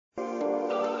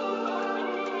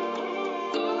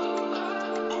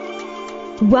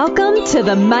Welcome to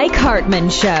the Mike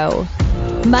Hartman Show.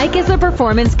 Mike is a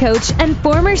performance coach and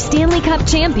former Stanley Cup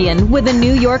Champion with the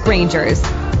New York Rangers.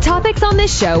 Topics on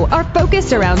this show are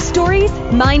focused around stories,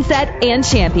 mindset, and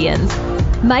champions.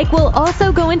 Mike will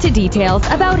also go into details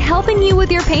about helping you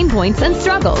with your pain points and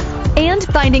struggles and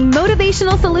finding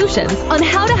motivational solutions on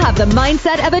how to have the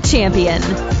mindset of a champion.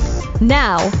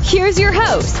 Now, here's your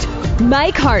host,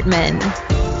 Mike Hartman.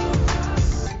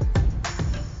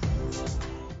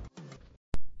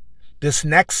 This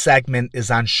next segment is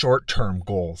on short-term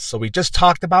goals. So we just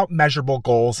talked about measurable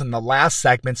goals in the last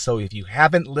segment. So if you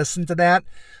haven't listened to that,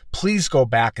 please go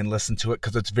back and listen to it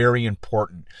because it's very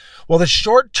important. Well, the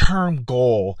short-term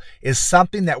goal is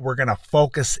something that we're going to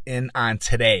focus in on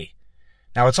today.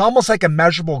 Now, it's almost like a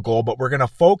measurable goal, but we're going to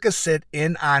focus it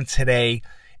in on today.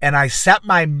 And I set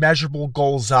my measurable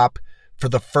goals up for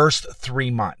the first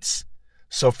 3 months.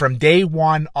 So from day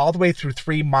one all the way through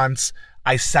 3 months,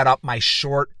 I set up my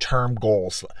short-term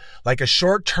goals. Like a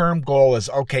short-term goal is,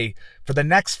 okay, for the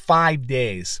next 5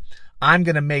 days, I'm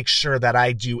going to make sure that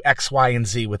I do X, Y, and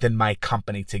Z within my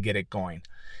company to get it going.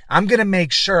 I'm going to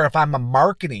make sure if I'm a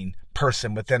marketing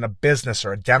person within a business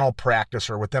or a dental practice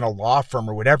or within a law firm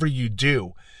or whatever you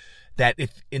do, that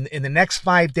if in the next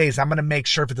 5 days, I'm going to make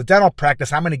sure if it's a dental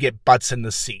practice, I'm going to get butts in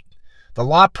the seat. The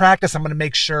law practice, I'm going to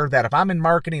make sure that if I'm in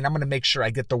marketing, I'm going to make sure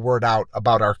I get the word out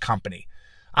about our company.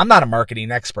 I'm not a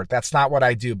marketing expert. That's not what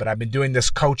I do, but I've been doing this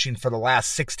coaching for the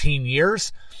last 16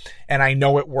 years, and I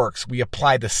know it works. We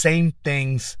apply the same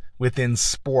things within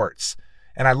sports.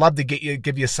 And I'd love to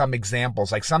give you some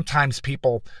examples. Like sometimes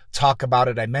people talk about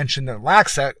it. I mentioned in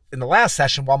the last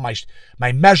session, well,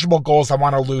 my measurable goal is I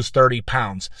want to lose 30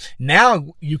 pounds.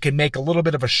 Now you can make a little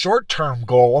bit of a short-term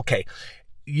goal. Okay,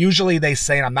 usually they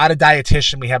say, and I'm not a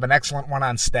dietitian, we have an excellent one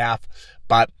on staff,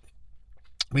 but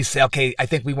we say, okay, I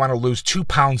think we want to lose 2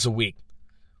 pounds a week,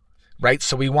 right?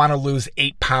 So we want to lose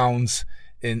 8 pounds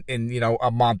in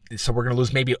a month. So we're going to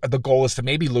lose, maybe the goal is to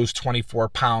maybe lose 24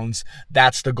 pounds.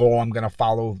 That's the goal. I'm going to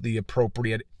follow the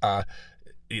appropriate,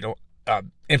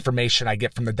 information I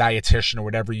get from the dietitian or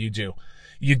whatever you do.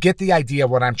 You get the idea of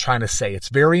what I'm trying to say. It's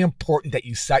very important that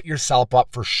you set yourself up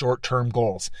for short-term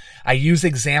goals. I use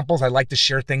examples. I like to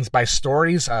share things by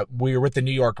stories. We were with the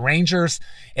New York Rangers,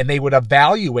 and they would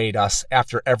evaluate us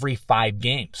after every 5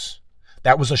 games.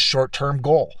 That was a short-term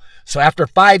goal. So after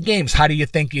 5 games, how do you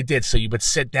think you did? So you would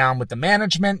sit down with the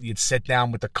management, you'd sit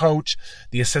down with the coach,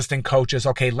 the assistant coaches.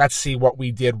 Okay, let's see what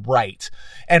we did right.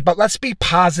 But let's be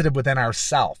positive within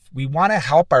ourselves. We want to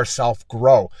help ourselves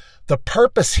grow. The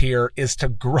purpose here is to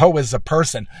grow as a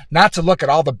person, not to look at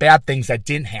all the bad things that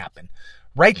didn't happen.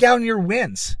 Write down your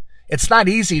wins. It's not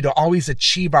easy to always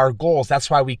achieve our goals. That's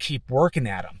why we keep working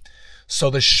at them. So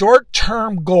the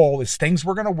short-term goal is things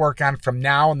we're going to work on from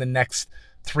now and the next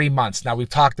 3 months. Now we've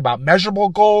talked about measurable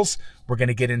goals. We're going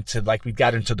to get into, like we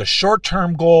got into the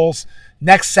short-term goals.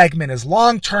 Next segment is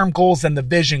long-term goals and the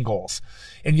vision goals.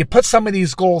 And you put some of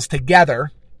these goals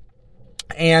together,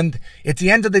 and at the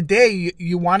end of the day,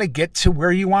 you want to get to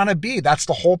where you want to be. That's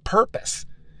the whole purpose.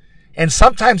 And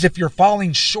sometimes if you're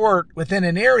falling short within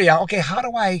an area, okay, how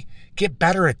do I get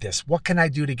better at this? What can I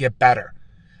do to get better?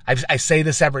 I say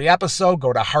this every episode.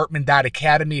 Go to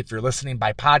hartman.academy if you're listening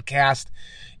by podcast.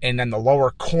 And in the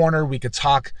lower corner, we could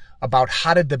talk about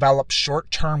how to develop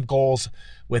short-term goals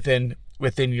within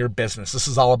your business. This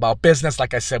is all about business.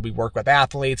 Like I said, we work with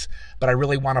athletes, but I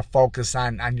really want to focus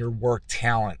on your work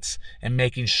talents and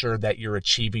making sure that you're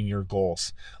achieving your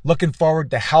goals. Looking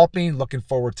forward to helping, looking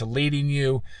forward to leading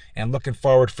you, and looking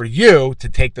forward for you to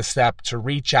take the step to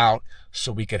reach out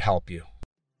so we could help you.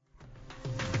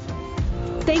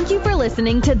 Thank you for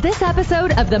listening to this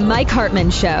episode of The Mike Hartman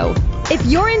Show. If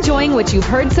you're enjoying what you've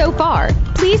heard so far,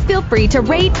 please feel free to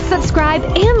rate, subscribe,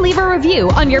 and leave a review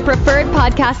on your preferred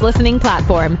podcast listening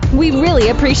platform. We really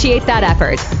appreciate that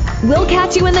effort. We'll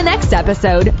catch you in the next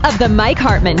episode of The Mike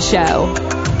Hartman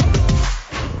Show.